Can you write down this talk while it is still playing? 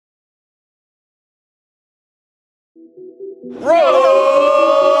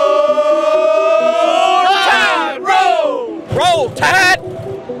Tide! Roll! Roll Tide!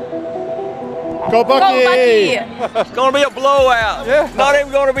 Go Bucky! Go Bucky! It's gonna be a blowout. Yeah. Not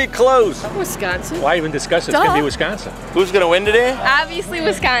even gonna be close. Wisconsin. Why even discuss it? It's gonna be Wisconsin. Who's gonna win today? Obviously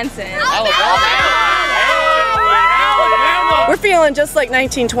Wisconsin. We're feeling just like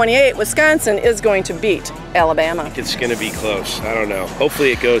 1928. Wisconsin is going to beat Alabama. It's going to be close. I don't know.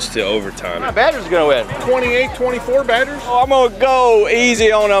 Hopefully it goes to overtime. Badgers gonna win. 28-24 Badgers. Oh, I'm gonna go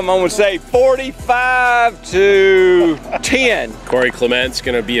easy on them. I'm gonna say 45-10. Corey Clement's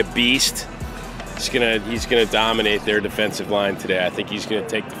going to be a beast. He's gonna dominate their defensive line today. I think he's going to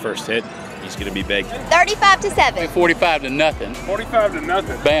take the first hit. He's going to be big. 35-7. 45-0.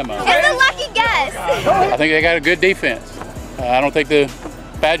 45-0. Bama. It's a lucky guess. I think they got a good defense. I don't think the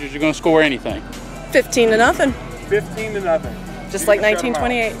Badgers are going to score anything. 15-0. 15-0. Just like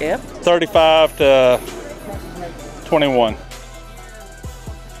 1928. Yep. 35-21.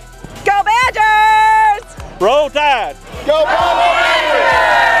 Go Badgers! Roll Tide! Go Badgers!